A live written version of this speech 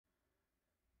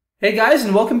Hey guys,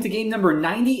 and welcome to game number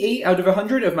 98 out of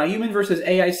 100 of my Human vs.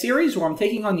 AI series, where I'm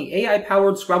taking on the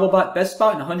AI-powered Scrabble-bot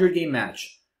BestBot in a 100-game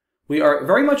match. We are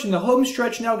very much in the home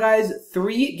stretch now, guys.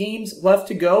 3 games left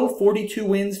to go, 42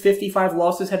 wins, 55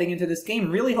 losses heading into this game.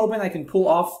 Really hoping I can pull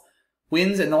off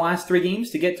wins in the last 3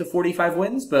 games to get to 45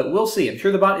 wins, but we'll see. I'm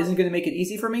sure the bot isn't going to make it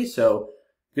easy for me, so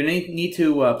I'm going to need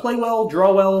to play well,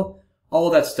 draw well, all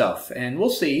of that stuff, and we'll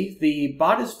see. The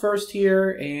bot is first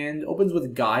here and opens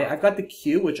with Guy. I've got the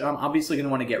Q, which I'm obviously going to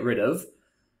want to get rid of.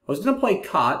 I was going to play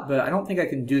Cot, but I don't think I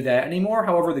can do that anymore.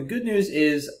 However, the good news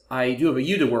is I do have a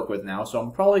U to work with now, so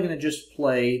I'm probably going to just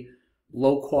play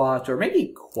Loquat, or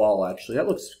maybe Qual, actually. That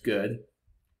looks good.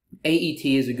 AET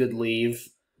is a good leave.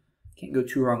 Can't go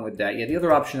too wrong with that. Yeah, the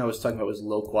other option I was talking about was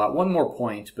Loquat. One more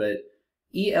point, but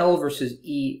EL versus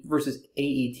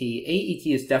AET. AET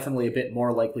is definitely a bit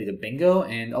more likely to bingo,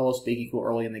 and all else being equal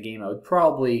early in the game, I would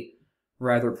probably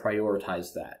rather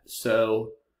prioritize that.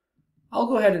 So I'll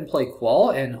go ahead and play Qual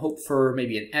and hope for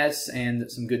maybe an S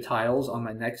and some good tiles on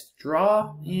my next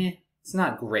draw. It's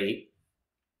not great.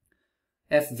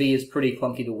 FV is pretty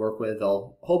clunky to work with.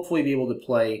 I'll hopefully be able to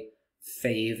play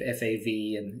Fave,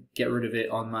 FAV, and get rid of it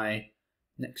on my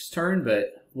next turn,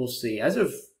 but we'll see. As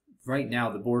of right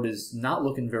now, the board is not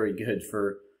looking very good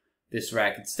for this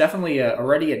rack. It's definitely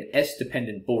already an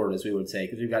S-dependent board, as we would say,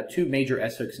 because we've got 2 major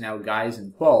S-hooks now, Guys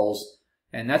and Quals,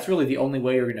 and that's really the only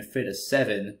way you're going to fit a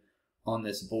 7 on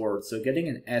this board. So getting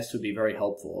an S would be very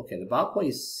helpful. Okay, the bot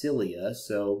plays Cilia,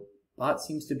 so bot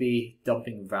seems to be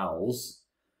dumping vowels.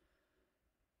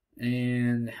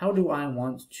 And how do I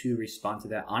want to respond to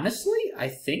that? Honestly, I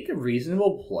think a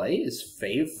reasonable play is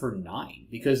Fave for 9,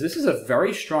 because this is a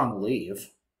very strong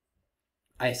leave.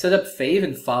 I set up Fave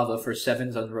and Fava for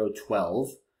 7s on row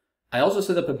 12. I also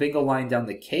set up a bingo line down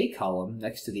the K column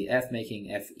next to the F, making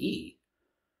FE.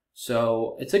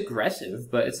 So it's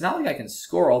aggressive, but it's not like I can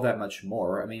score all that much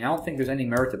more. I mean, I don't think there's any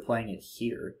merit to playing it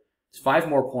here. It's 5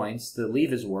 more points. The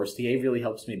leave is worse. The A really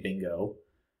helps me bingo.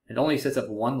 It only sets up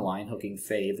 1 line hooking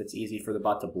Fave that's easy for the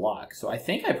bot to block. So I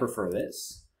think I prefer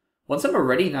this. Once I'm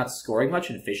already not scoring much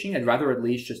in fishing, I'd rather at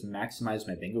least just maximize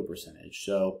my bingo percentage.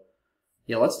 So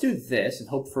yeah, let's do this and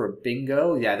hope for a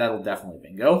bingo. Yeah, that'll definitely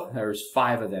bingo. There's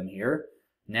 5 of them here.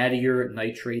 Nadir,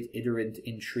 Nitrate, Iterant,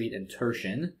 Intreat, and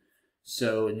Tertian.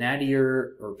 So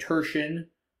Nadir or Tertian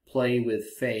play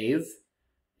with Fave,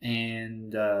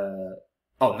 and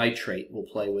Nitrate will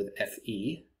play with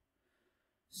FE.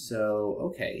 So,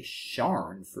 okay,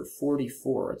 Sharn for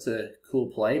 44. It's a cool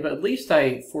play, but at least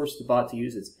I forced the bot to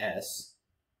use its S.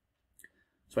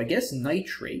 So I guess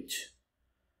Nitrate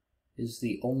is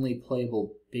the only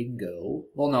playable bingo.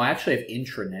 Well, no, I actually have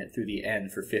Intranet through the N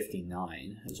for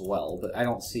 59 as well, but I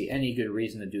don't see any good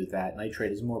reason to do that.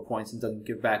 Nitrate has more points and doesn't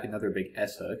give back another big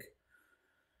S-hook.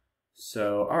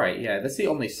 So, alright, yeah, that's the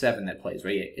only 7 that plays,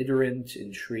 right? Yeah, Iterant,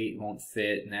 Entreat won't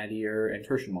fit, Nadir, and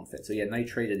Tertian won't fit. So yeah,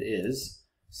 Nitrate it is.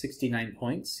 69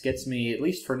 points. Gets me, at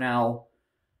least for now,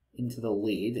 into the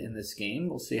lead in this game.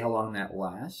 We'll see how long that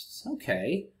lasts.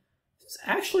 Okay. It's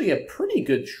actually a pretty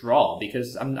good draw,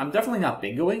 because I'm definitely not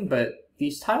bingoing, but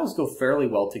these tiles go fairly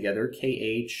well together.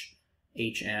 KH,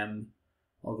 HM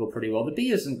all go pretty well. The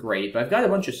B isn't great, but I've got a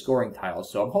bunch of scoring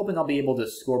tiles, so I'm hoping I'll be able to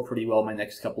score pretty well my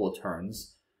next couple of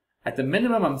turns. At the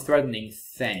minimum, I'm threatening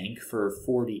Thank for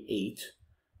 48.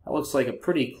 That looks like a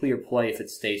pretty clear play if it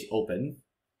stays open.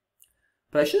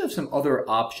 But I should have some other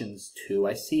options, too.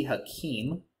 I see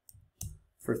Hakeem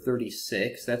for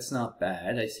 36. That's not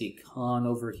bad. I see Khan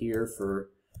over here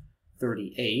for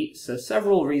 38. So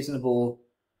several reasonable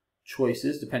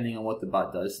choices, depending on what the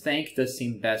bot does. Thank does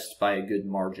seem best by a good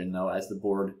margin, though, as the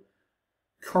board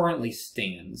currently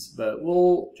stands. But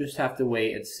we'll just have to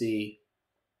wait and see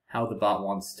how the bot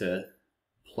wants to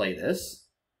play this.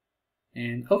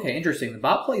 And, okay, interesting. The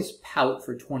bot plays Pout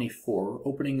for 24,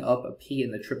 opening up a P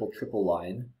in the triple-triple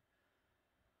line.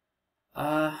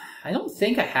 I don't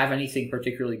think I have anything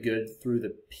particularly good through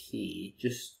the P,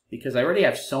 just because I already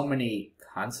have so many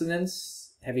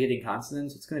consonants, heavy-hitting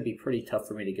consonants. It's going to be pretty tough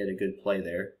for me to get a good play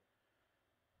there.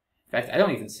 In fact, I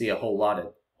don't even see a whole lot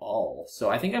at all, so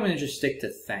I think I'm going to just stick to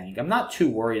Thank. I'm not too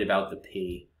worried about the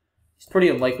P. It's pretty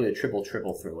unlikely to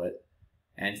triple-triple through it.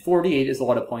 And 48 is a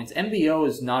lot of points. MBO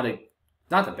is not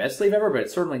the best leave ever, but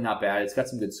it's certainly not bad. It's got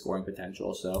some good scoring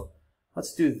potential, so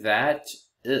let's do that.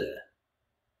 Ugh.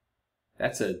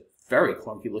 That's a very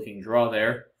clunky looking draw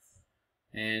there.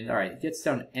 And alright, it gets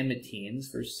down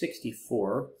Emetines for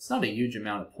 64. It's not a huge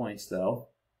amount of points though.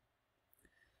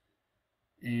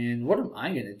 And what am I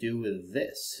going to do with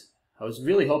this? I was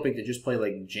really hoping to just play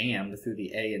like Jammed through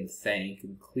the A and Thank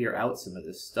and clear out some of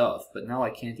this stuff, but now I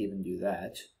can't even do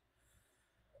that.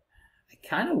 I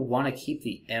kind of want to keep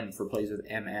the M for plays with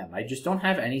MM. I just don't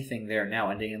have anything there now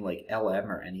ending in like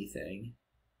LM or anything.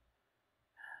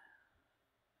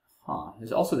 Huh.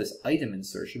 There's also this item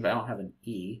insertion, but I don't have an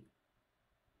E.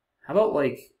 How about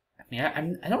like, I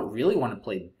mean, I don't really want to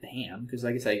play BAM, because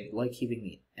I guess I like keeping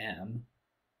the M,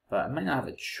 but I might not have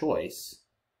a choice.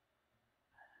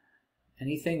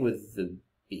 Anything with the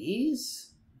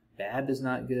B's? Bab is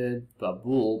not good.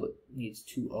 Babul, but needs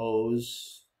 2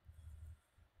 O's.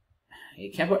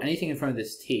 You can't put anything in front of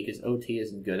this T, because OT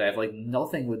isn't good. I have like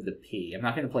nothing with the P. I'm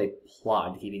not going to play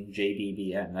Plod, keeping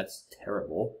JBBM. That's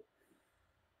terrible.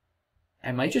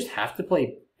 I might just have to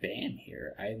play BAM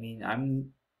here. I mean,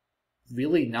 I'm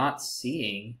really not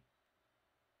seeing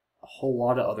a whole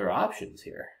lot of other options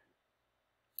here.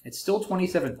 It's still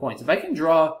 27 points. If I can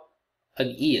draw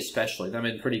an E especially, then I'm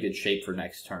in pretty good shape for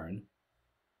next turn.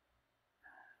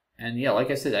 And yeah,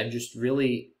 like I said, I'm just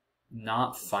really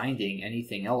not finding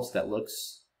anything else that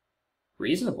looks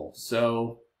reasonable.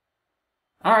 So,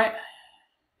 all right.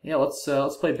 Yeah, let's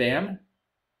play BAM.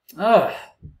 Ugh.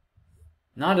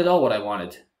 Not at all what I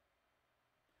wanted.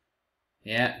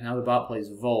 Yeah, now the bot plays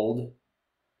Vold.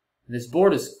 This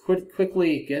board is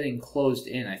quickly getting closed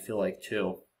in, I feel like,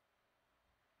 too.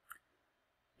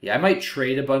 Yeah, I might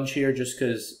trade a bunch here just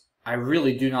because I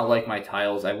really do not like my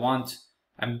tiles. I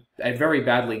very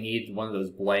badly need one of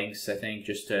those blanks, I think,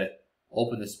 just to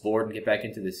open this board and get back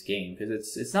into this game,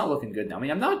 because it's not looking good now. I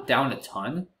mean, I'm not down a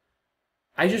ton.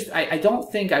 I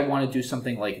don't think I want to do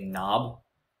something like Knob.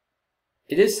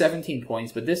 It is 17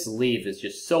 points, but this leave is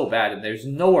just so bad, and there's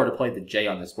nowhere to play the J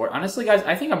on this board. Honestly, guys,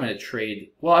 I think I'm going to trade...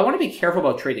 Well, I want to be careful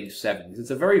about trading 7, because it's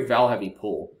a very Val-heavy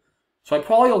pool. So I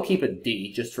probably will keep a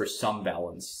D, just for some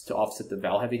balance, to offset the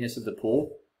Val-heaviness of the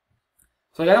pool.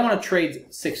 So like, I don't want to trade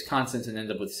 6 constants and end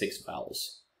up with 6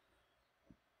 vowels.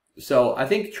 So I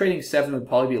think trading 7 would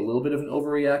probably be a little bit of an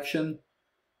overreaction.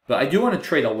 But I do want to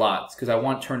trade a lot, because I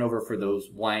want turnover for those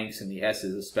blanks and the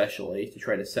S's especially, to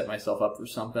try to set myself up for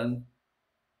something.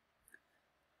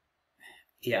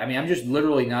 Yeah, I mean, I'm just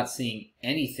literally not seeing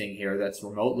anything here that's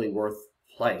remotely worth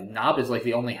playing. Knob is like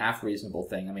the only half reasonable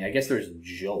thing. I mean, I guess there's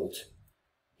Jolt.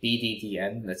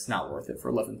 BDDN, that's not worth it for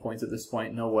 11 points at this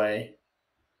point. No way.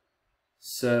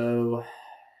 So,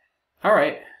 all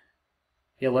right.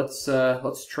 Yeah,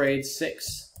 let's trade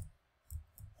 6.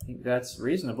 I think that's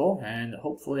reasonable, and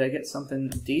hopefully I get something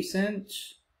decent.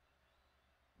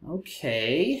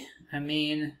 Okay. I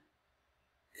mean,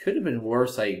 could have been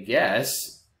worse, I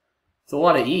guess. It's a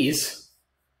lot of E's,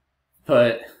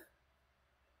 but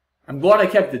I'm glad I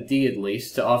kept the D at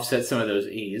least to offset some of those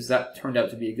E's. That turned out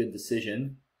to be a good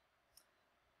decision.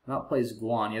 Bot plays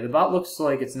Guan. Yeah, the bot looks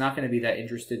like it's not going to be that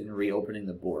interested in reopening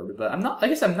the board, but I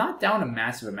guess I'm not down a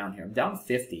massive amount here. I'm down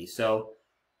 50, so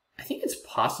I think it's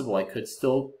possible I could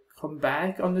still come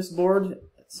back on this board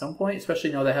at some point,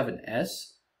 especially now that I have an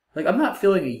S. Like, I'm not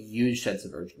feeling a huge sense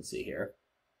of urgency here.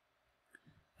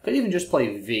 Could even just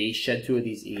play V, shed 2 of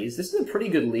these E's. This is a pretty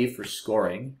good lead for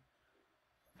scoring.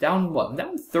 Down what? I'm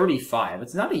down 35.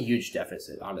 It's not a huge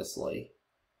deficit, honestly.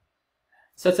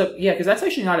 Sets up, yeah, because that's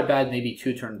actually not a bad maybe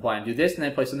 2-turn plan. Do this and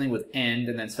then play something with end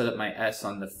and then set up my S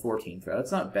on the 14th row.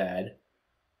 That's not bad.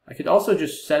 I could also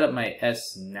just set up my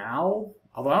S now,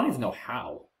 although I don't even know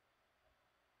how.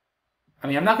 I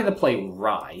mean, I'm not going to play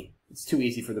Rye. It's too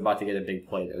easy for the bot to get a big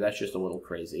play there. That's just a little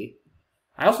crazy.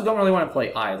 I also don't really want to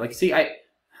play I. Like, see, I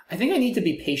think I need to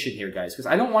be patient here, guys, because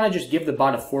I don't want to just give the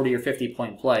bot a 40 or 50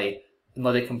 point play and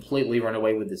let it completely run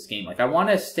away with this game. Like, I want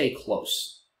to stay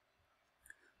close.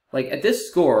 Like, at this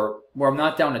score, where I'm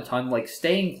not down a ton, like,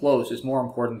 staying close is more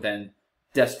important than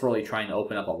desperately trying to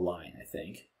open up a line, I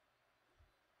think.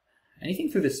 Anything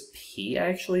through this P,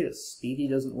 actually? The Speedy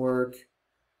doesn't work.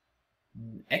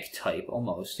 Ek-type,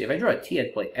 almost. If I draw a T,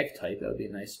 I'd play Ek-type. That would be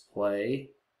a nice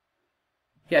play.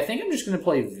 Yeah, I think I'm just going to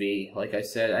play V, like I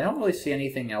said. I don't really see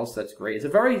anything else that's great. It's a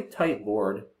very tight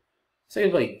board. So I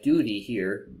could play Duty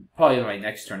here. Probably on my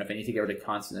next turn if I need to get rid of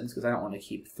consonants, because I don't want to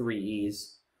keep 3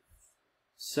 E's.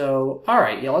 So,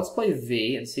 alright, yeah, let's play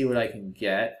V and see what I can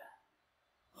get.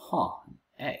 Huh,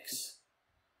 X.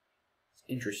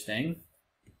 Interesting.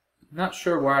 I'm not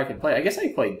sure where I can play. I guess I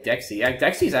can play Dexy. Yeah,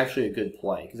 Dexy's actually a good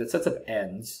play, because it sets up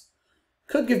ends.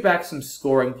 Could give back some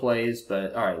scoring plays,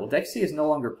 but alright, well, Dexy is no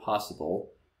longer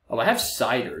possible. Oh, I have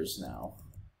Siders now.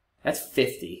 That's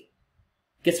 50.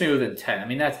 Gets me within 10. I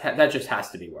mean, that just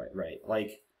has to be right.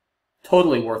 Like,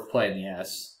 totally worth playing the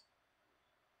S.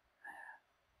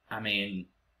 I mean,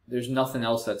 there's nothing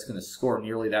else that's going to score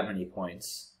nearly that many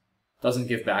points. Doesn't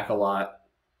give back a lot.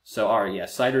 So, alright, yeah,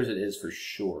 Siders it is for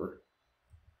sure.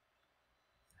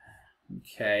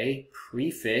 Okay,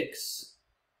 prefix.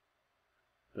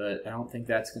 but I don't think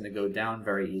that's going to go down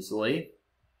very easily.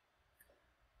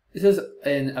 This is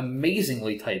an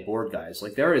amazingly tight board, guys.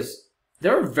 Like, there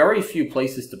are very few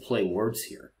places to play words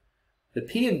here. The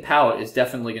P in pout is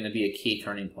definitely going to be a key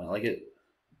turning point. Like,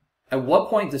 at what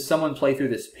point does someone play through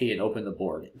this P and open the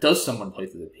board? Does someone play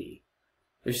through the P?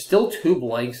 There's still 2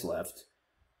 blanks left.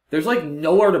 There's, like,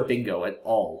 nowhere to bingo at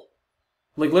all.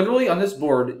 Like, literally, on this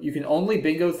board, you can only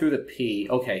bingo through the P.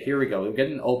 Okay, here we go. We're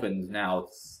getting opened now. It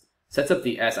sets up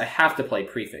the S. I have to play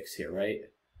prefix here, right?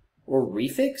 Or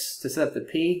refix to set up the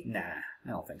P? Nah, I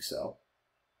don't think so.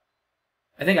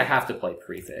 I think I have to play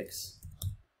prefix.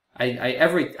 I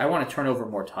want to turn over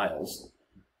more tiles.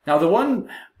 Now, the one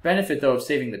benefit, though, of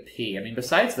saving the P, I mean,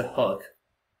 besides the hook,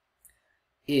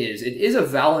 is it is a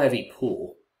vowel-heavy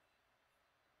pool.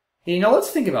 You know,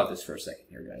 let's think about this for a second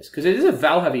here, guys, because it is a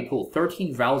vowel-heavy pool.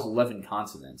 13 vowels, 11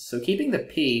 consonants. So keeping the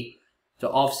P to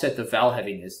offset the vowel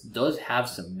heaviness does have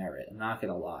some merit, I'm not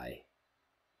going to lie.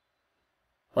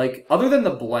 Like, other than the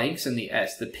blanks and the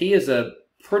S, the P is a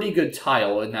pretty good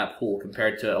tile in that pool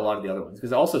compared to a lot of the other ones,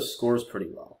 because it also scores pretty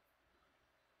well.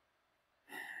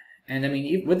 And, I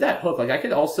mean, with that hook, like, I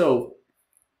could also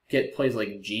get plays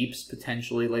like Jeeps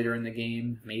potentially later in the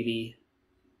game, maybe.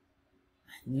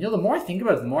 You know, the more I think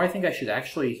about it, the more I think I should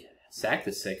actually sack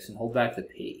the 6 and hold back the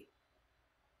P.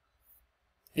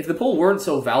 If the pool weren't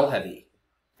so vowel-heavy,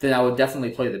 then I would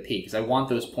definitely play the P, because I want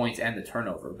those points and the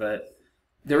turnover, but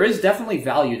there is definitely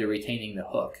value to retaining the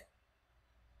hook.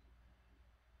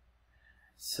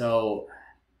 So,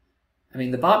 I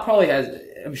mean, the bot probably has,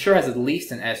 I'm sure has at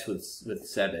least an S with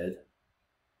Sebed.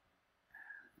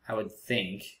 I would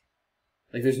think.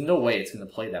 Like, there's no way it's going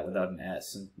to play that without an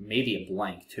S, and maybe a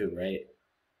blank too, right?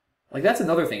 Like, that's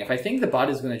another thing. If I think the bot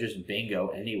is going to just bingo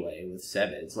anyway with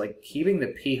Sebed, it's like keeping the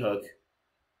P hook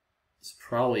is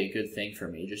probably a good thing for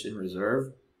me, just in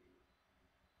reserve.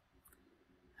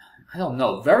 I don't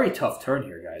know. Very tough turn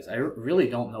here, guys. I really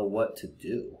don't know what to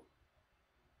do.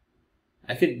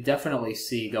 I could definitely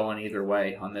see going either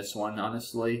way on this one,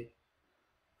 honestly.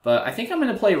 But I think I'm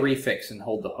going to play refix and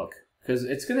hold the hook, because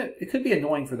it could be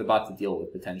annoying for the bot to deal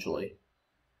with, potentially,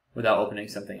 without opening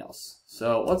something else.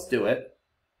 So, let's do it.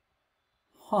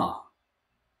 Huh.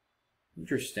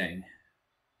 Interesting.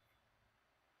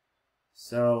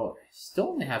 So, I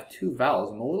still only have 2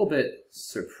 vowels. I'm a little bit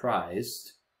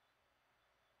surprised.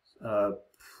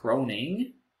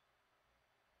 Proning.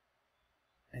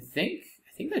 I think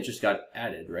that just got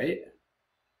added, right?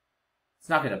 It's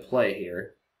not going to play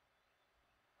here.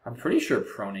 I'm pretty sure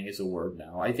proning is a word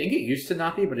now. I think it used to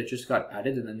not be, but it just got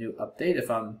added in the new update,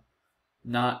 if I'm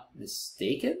not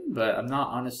mistaken, but I'm not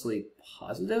honestly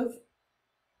positive.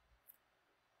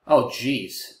 Oh,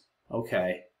 jeez.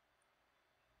 Okay.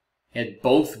 He had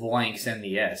both blanks and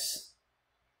the S.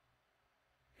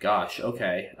 Gosh,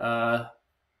 okay.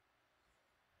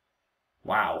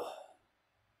 Wow.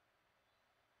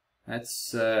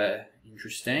 That's,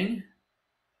 interesting.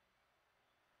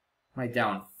 Am I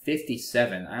down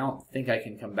 57? I don't think I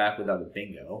can come back without a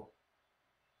bingo.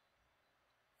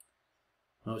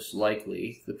 Most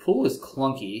likely. The pool is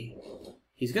clunky.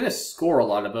 He's going to score a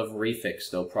lot above refix,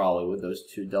 though, probably, with those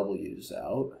 2 W's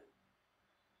out.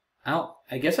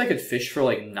 I guess I could fish for,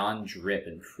 like, non-drip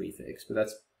and prefix, but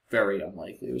that's very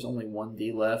unlikely. There's only 1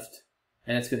 D left,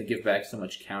 and it's going to give back so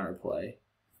much counterplay.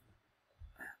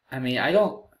 I mean, I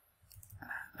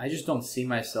just don't see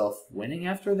myself winning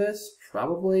after this,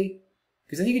 probably.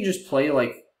 Because then you can just play,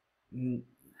 like,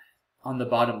 on the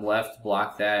bottom left,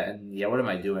 block that, and yeah, what am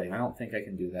I doing? I don't think I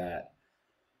can do that.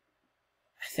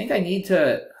 I think I need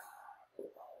to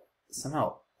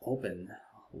somehow open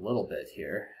a little bit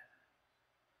here.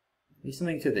 Maybe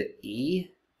something to the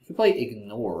E? You can play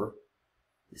ignore.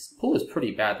 This pool is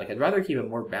pretty bad. Like, I'd rather keep a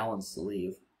more balanced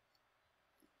sleeve.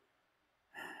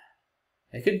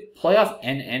 I could play off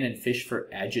NN and fish for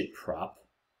agit prop.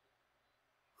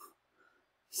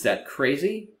 Is that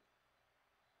crazy?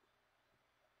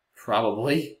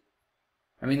 Probably.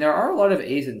 I mean, there are a lot of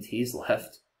A's and T's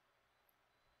left.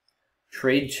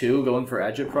 Trade 2 going for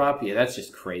agitprop? Yeah, that's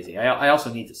just crazy. I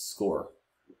also need to score.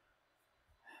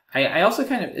 I also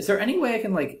kind of... Is there any way I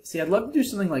can, like... See, I'd love to do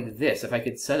something like this. If I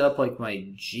could set up, like, my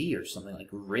G or something, like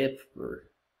Rip or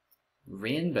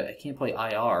Rin, but I can't play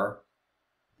IR.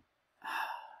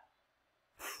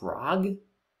 Prague?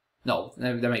 No,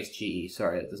 that makes GE.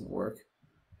 Sorry, that doesn't work.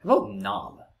 How about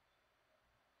Knob?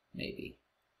 Maybe.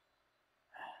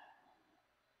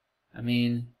 I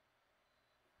mean...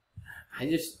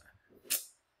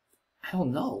 I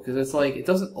don't know, because it's like, it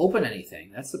doesn't open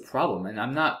anything. That's the problem, and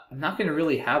I'm not going to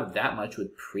really have that much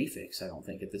with prefix, I don't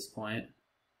think, at this point.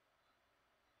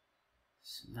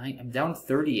 So I'm down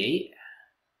 38.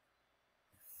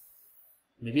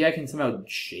 Maybe I can somehow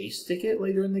J-stick it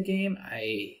later in the game?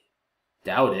 I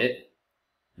doubt it.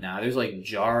 Nah, there's like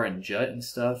Jar and Jut and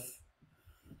stuff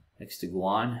next to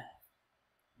Guan.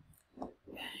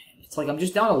 It's like I'm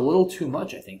just down a little too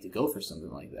much, I think, to go for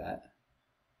something like that.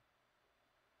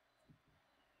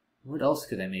 What else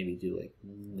could I maybe do? Like,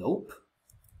 nope.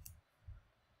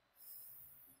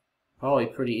 Probably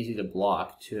pretty easy to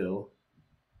block, too.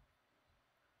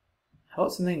 How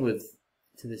about something with,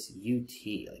 to this UT,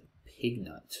 like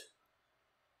Pignut?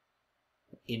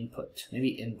 Input. Maybe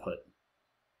input.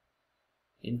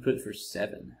 Input for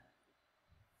 7.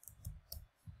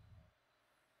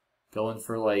 Going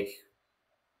for, like,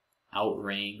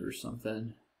 outrange or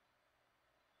something.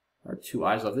 Or 2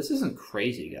 eyes left. This isn't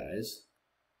crazy, guys.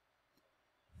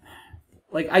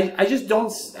 Like, I just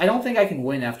don't... I don't think I can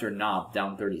win after Knob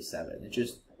down 37. It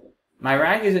just... My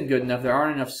rank isn't good enough. There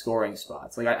aren't enough scoring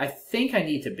spots. Like, I think I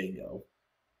need to bingo.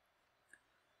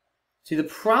 See, the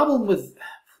problem with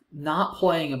not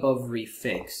playing above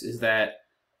refix is that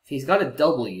if he's got a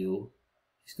W,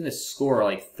 he's going to score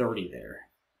like 30 there.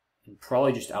 And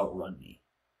probably just outrun me.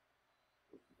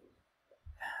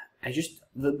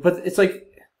 But it's like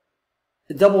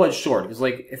a double-edged sword. Because,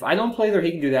 like, if I don't play there, he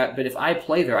can do that. But if I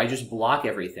play there, I just block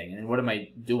everything. And what am I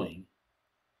doing?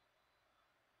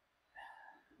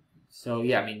 So,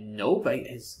 yeah, I mean, nope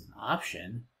is an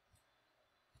option.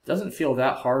 It doesn't feel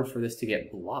that hard for this to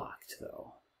get blocked,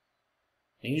 though.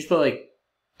 You can just put, like,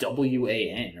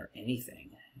 WAN or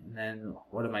anything. And then,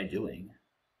 what am I doing?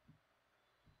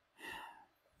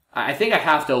 I think I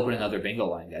have to open another bingo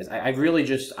line, guys. I really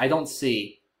just... I don't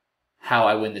see how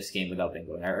I win this game without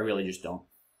bingoing. I really just don't.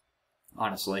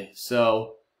 Honestly.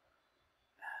 So,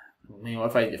 you know,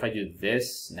 if I do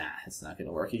this, nah, it's not going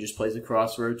to work. He just plays a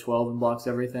crossroad 12 and blocks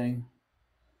everything.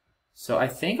 So I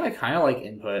think I kind of like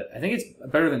input. I think it's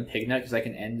better than Pignut because I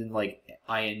can end in like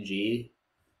ING.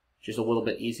 Just a little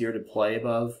bit easier to play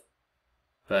above.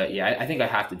 But yeah, I think I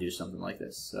have to do something like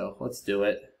this. So let's do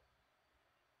it.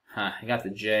 Huh, I got the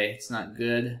J. It's not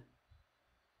good.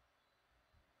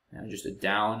 Now just a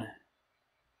down.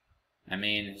 I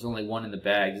mean, there's only one in the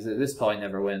bag. This probably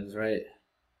never wins, right?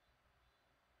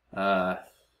 I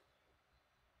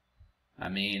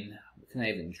mean, what can I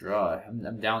even draw?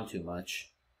 I'm down too much.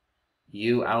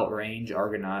 U, outrange,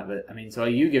 Argonaut, but I mean, so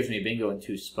U gives me bingo in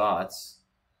 2 spots.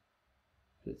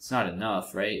 But it's not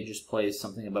enough, right? It just plays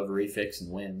something above a refix and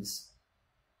wins.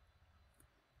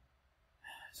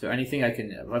 So anything I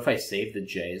can, what if I save the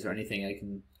J? Is there anything I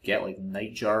can get? Like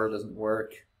Nightjar doesn't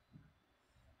work.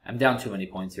 I'm down too many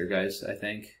points here, guys, I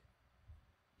think.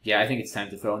 Yeah, I think it's time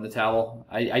to throw in the towel.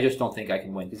 I just don't think I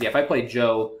can win. Because, yeah, if I play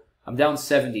Joe, I'm down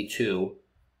 72,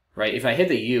 right? If I hit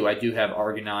the U, I do have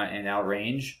Argonaut and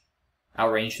outrange.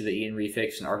 Outrange to the E and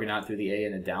refix, and Argonaut through the A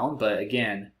and a down. But,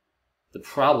 again, the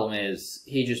problem is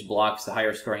he just blocks the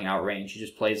higher scoring outrange. He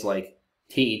just plays, like,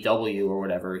 TEW or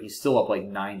whatever. He's still up, like,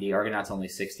 90. Argonaut's only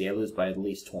 60. I lose by at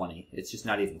least 20. It's just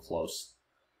not even close.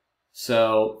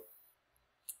 So...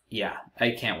 yeah,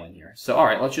 I can't win here. So,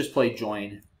 alright, let's just play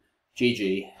join.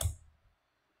 GG.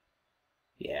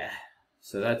 Yeah.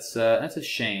 So that's a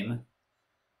shame.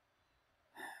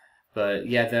 But,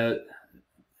 yeah,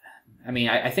 I mean,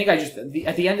 I think I just...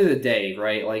 at the end of the day,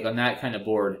 right, like, on that kind of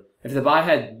board, if the bot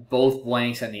had both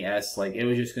blanks and the S, like, it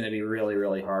was just going to be really,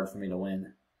 really hard for me to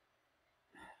win.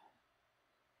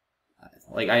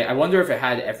 Like, I wonder if it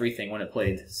had everything when it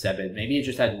played Sebed. Maybe it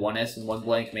just had 1 S and 1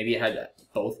 blank. Maybe it had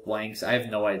both blanks. I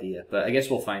have no idea, but I guess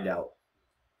we'll find out.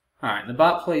 Alright, the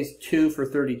bot plays 2 for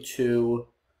 32.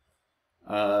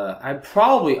 I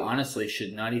probably, honestly,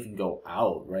 should not even go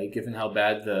out, right? Given how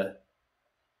bad the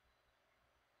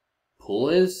pool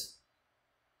is.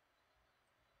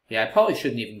 Yeah, I probably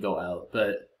shouldn't even go out,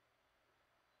 but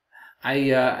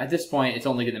at this point, it's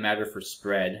only going to matter for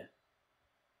spread.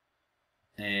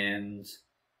 And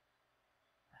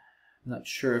I'm not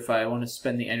sure if I want to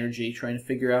spend the energy trying to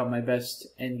figure out my best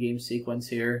endgame sequence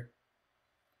here.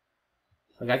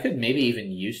 Like, I could maybe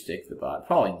even U-stick the bot.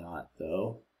 Probably not,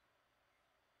 though.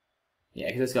 Yeah,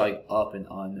 because it's got, like, up and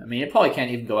on. I mean, it probably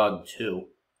can't even go out in 2.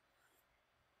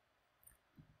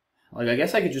 Like, I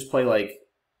guess I could just play, like,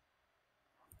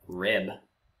 Rib.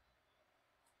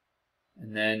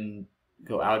 And then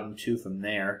go out in 2 from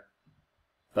there.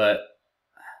 But...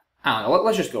 I don't know.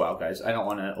 Let's just go out, guys. I don't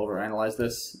want to overanalyze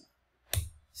this.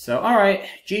 So, alright.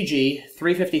 GG.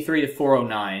 353 to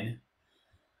 409.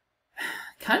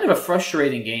 Kind of a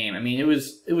frustrating game. I mean, it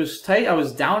was tight. I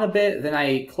was down a bit. Then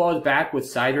I clawed back with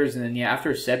Siders. And then, yeah,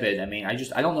 after Sebed, I mean, I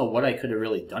don't know what I could have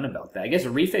really done about that. I guess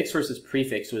refix versus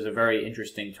prefix was a very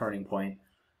interesting turning point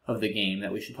of the game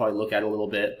that we should probably look at a little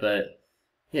bit. But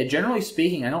Yeah, generally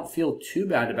speaking, I don't feel too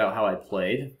bad about how I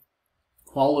played.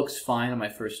 Qual looks fine on my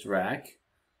first rack.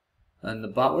 And the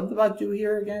bot, what did the bot do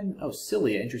here again? Oh,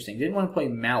 Cilia, interesting. Didn't want to play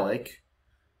Malik.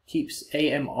 Keeps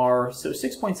AMR, so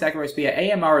 6-point sacrifice, but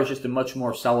yeah, AMR is just a much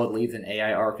more solid lead than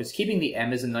AIR, because keeping the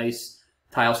M is a nice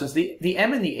tile, since the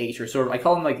M and the H are sort of, I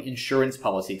call them like insurance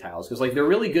policy tiles, because like they're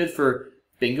really good for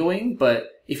bingoing,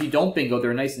 but if you don't bingo,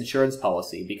 they're a nice insurance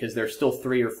policy, because they're still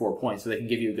 3 or 4 points, so they can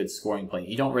give you a good scoring point.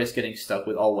 You don't risk getting stuck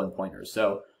with all one-pointers,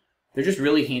 so they're just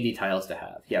really handy tiles to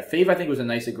have. Yeah, Fave I think was a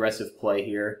nice aggressive play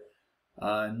here.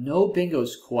 No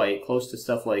bingos quite, close to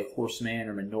stuff like Horseman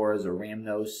or Menoras or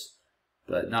Ramnos,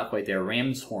 but not quite there.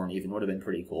 Ram's Horn even would have been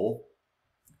pretty cool.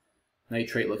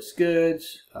 Nitrate looks good.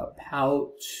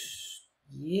 Pout,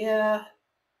 yeah,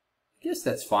 I guess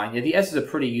that's fine. Yeah, the S is a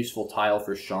pretty useful tile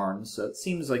for Sharn, so it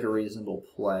seems like a reasonable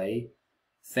play.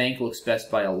 Thank looks best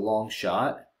by a long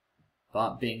shot.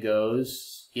 Bot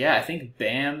bingos. Yeah, I think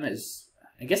Bam is...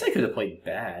 I guess I could have played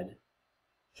bad.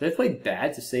 Should I have played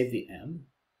bad to save the M?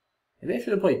 Maybe I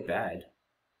should have played bad.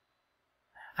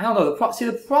 I don't know. See,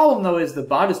 the problem, though, is the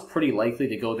bot is pretty likely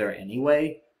to go there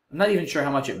anyway. I'm not even sure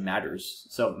how much it matters.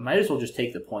 So might as well just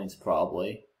take the points,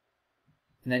 probably.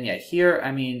 And then, yeah, here,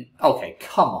 I mean... Okay,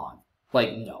 come on.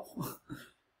 Like, no.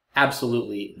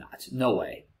 Absolutely not. No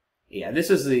way. Yeah, this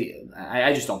is the...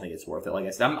 I just don't think it's worth it. Like I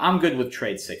said, I'm good with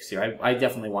trade 6 here. I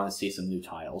definitely want to see some new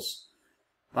tiles.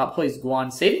 Bot plays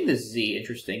Guan. Saving the Z,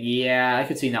 interesting. Yeah, I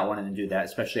could see not wanting to do that,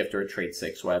 especially after a trade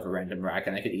 6 where I have a random rack,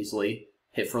 and I could easily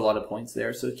hit for a lot of points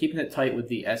there. So keeping it tight with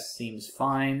the S seems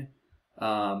fine.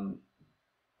 Oh,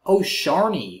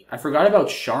 Sharny. I forgot about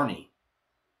Sharny.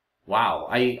 Wow.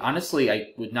 Honestly, I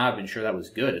would not have been sure that was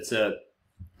good. It's a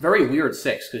very weird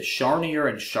 6, because Sharnier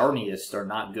and Sharniest are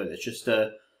not good. It's just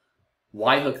a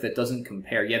Y-hook that doesn't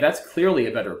compare. Yeah, that's clearly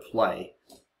a better play.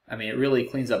 I mean, it really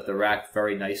cleans up the rack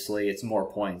very nicely. It's more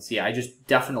points. Yeah, I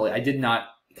did not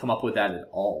come up with that at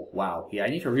all. Wow. Yeah, I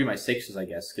need to review my 6s, I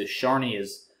guess, because Sharny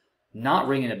is not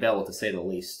ringing a bell, to say the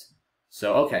least.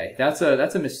 So, okay, that's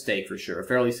a mistake for sure, a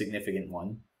fairly significant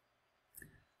one.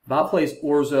 Bot plays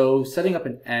Orzo, setting up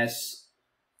an S.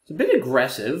 It's a bit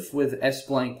aggressive with S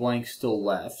blank blank still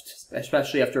left,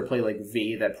 especially after a play like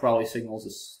V that probably signals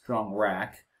a strong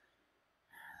rack.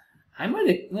 I might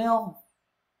have, well...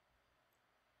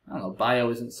 I don't know, Bio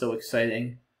isn't so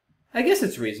exciting. I guess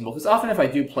it's reasonable, because often if I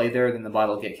do play there, then the bot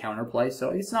will get counterplay, so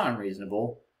it's not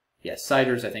unreasonable. Yeah,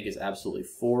 Siders I think is absolutely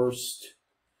forced.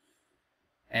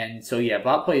 And so yeah,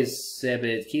 bot plays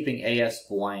Sibid, keeping AS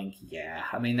blank. Yeah,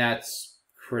 I mean that's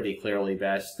pretty clearly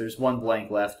best. There's one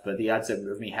blank left, but the odds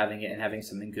of me having it and having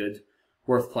something good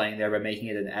worth playing there by making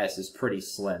it an S is pretty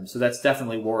slim. So that's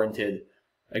definitely warranted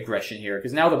aggression here,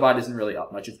 because now the bot isn't really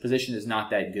up much. Its position is not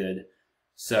that good.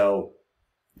 So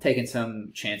taking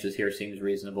some chances here seems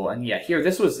reasonable. And yeah, here,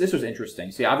 this was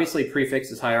interesting. See, obviously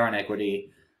Prefix is higher on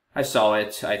equity. I saw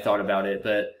it, I thought about it,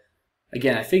 but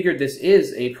again, I figured this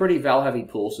is a pretty Val-heavy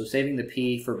pool, so saving the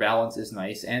P for balance is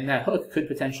nice, and that hook could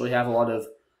potentially have a lot of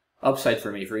upside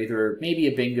for me for either maybe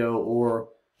a bingo or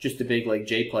just a big like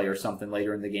J play or something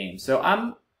later in the game. So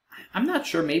I'm not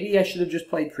sure. Maybe I should have just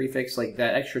played Prefix. Like,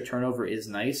 that extra turnover is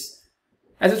nice.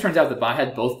 As it turns out, the bot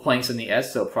had both planks in the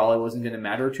S, so it probably wasn't going to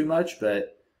matter too much,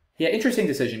 but yeah, interesting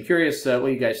decision. Curious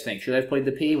what you guys think. Should I have played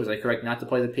the P? Was I correct not to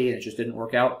play the P and it just didn't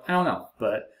work out? I don't know,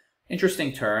 but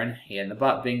interesting turn. Yeah, and the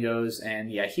bot bingos,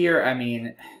 and yeah, here, I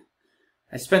mean,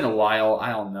 I spent a while, I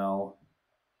don't know.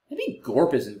 Maybe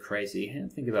Gorp isn't crazy. I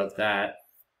didn't think about that.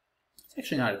 It's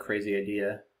actually not a crazy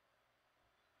idea.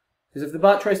 Because if the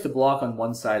bot tries to block on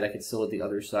one side, I could still hit the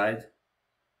other side.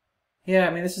 Yeah,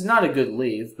 I mean, this is not a good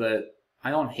leave, but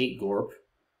I don't hate Gorp.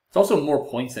 It's also more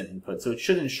points than input, so it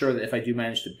should ensure that if I do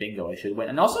manage to bingo, I should win.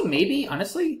 And also, maybe,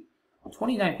 honestly,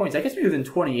 29 points. I guess maybe within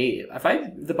 28.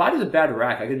 If the bot is a bad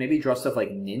rack, I could maybe draw stuff like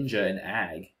Ninja and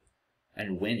Ag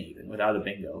and win even without a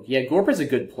bingo. Yeah, Gorp is a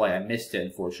good play. I missed it,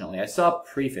 unfortunately. I saw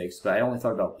Prefix, but I only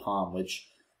thought about Palm, which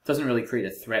doesn't really create a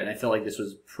threat, and I feel like this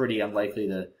was pretty unlikely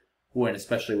to win,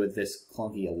 especially with this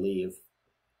clunky a leave.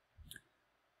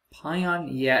 Pion,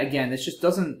 yeah, again, this just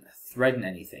doesn't threaten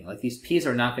anything. Like, these Ps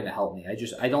are not going to help me.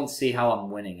 I don't see how I'm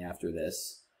winning after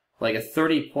this. Like, a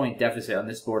 30-point deficit on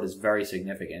this board is very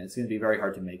significant. It's going to be very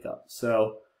hard to make up.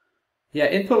 So, yeah,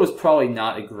 input was probably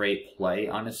not a great play,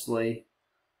 honestly.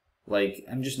 Like,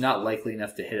 I'm just not likely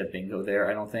enough to hit a bingo there,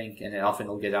 I don't think, and it often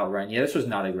will get outrun. Yeah, this was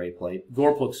not a great play.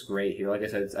 Gorp looks great here. Like I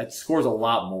said, it scores a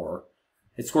lot more.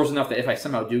 It scores enough that if I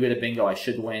somehow do get a bingo, I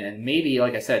should win, and maybe,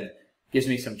 like I said, gives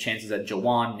me some chances at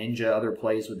Jawan, Ninja, other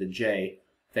plays with the J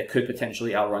that could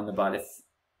potentially outrun the bot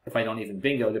if I don't even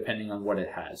bingo, depending on what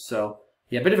it has. So,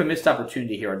 Yeah, a bit of a missed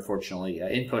opportunity here, unfortunately.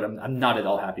 Input, I'm not at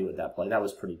all happy with that play. That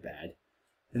was pretty bad.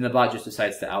 Then the bot just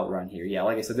decides to outrun here. Yeah,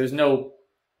 like I said, there's no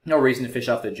reason to fish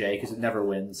off the J because it never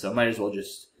wins, so might as well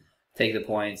just take the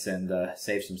points and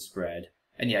save some spread.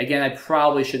 And yeah, again, I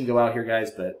probably shouldn't go out here,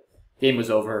 guys, but game was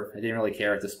over. I didn't really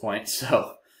care at this point,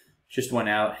 so just went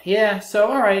out. Yeah, so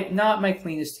all right, not my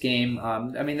cleanest game.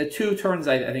 I mean, the 2 turns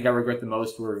I think I regret the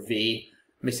most were V,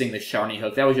 missing the Sharny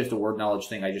hook. That was just a word knowledge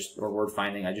thing, or word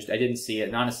finding. I didn't see it,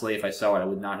 and honestly, if I saw it, I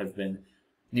would not have been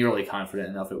nearly confident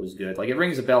enough it was good. Like, it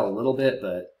rings a bell a little bit,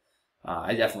 but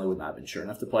I definitely would not have been sure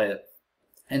enough to play it.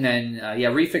 And then, yeah,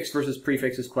 refix versus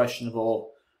prefix is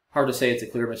questionable. Hard to say it's a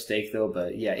clear mistake, though,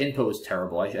 but yeah, input was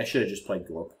terrible. I should have just played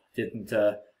Gorp.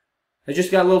 I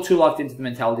just got a little too locked into the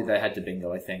mentality that I had to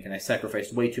bingo, I think, and I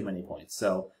sacrificed way too many points.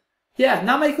 So, yeah,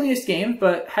 not my cleanest game,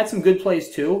 but had some good plays,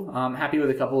 too. I'm happy with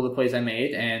a couple of the plays I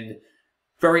made, and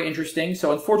very interesting.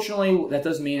 So, unfortunately, that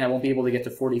does mean I won't be able to get to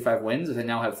 45 wins, as I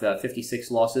now have 56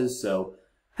 losses, so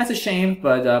that's a shame,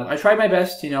 but I tried my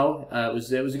best, you know. It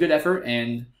was a good effort,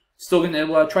 and still going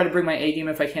to try to bring my A game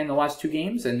if I can in the last 2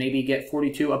 games and maybe get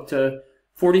 42 up to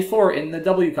 44 in the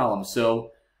W column. So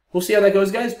we'll see how that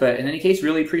goes, guys. But in any case,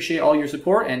 really appreciate all your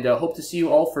support and hope to see you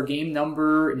all for game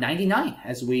number 99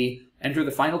 as we enter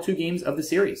the final 2 games of the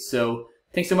series. So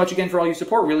thanks so much again for all your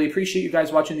support. Really appreciate you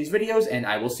guys watching these videos, and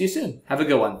I will see you soon. Have a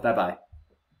good one. Bye-bye.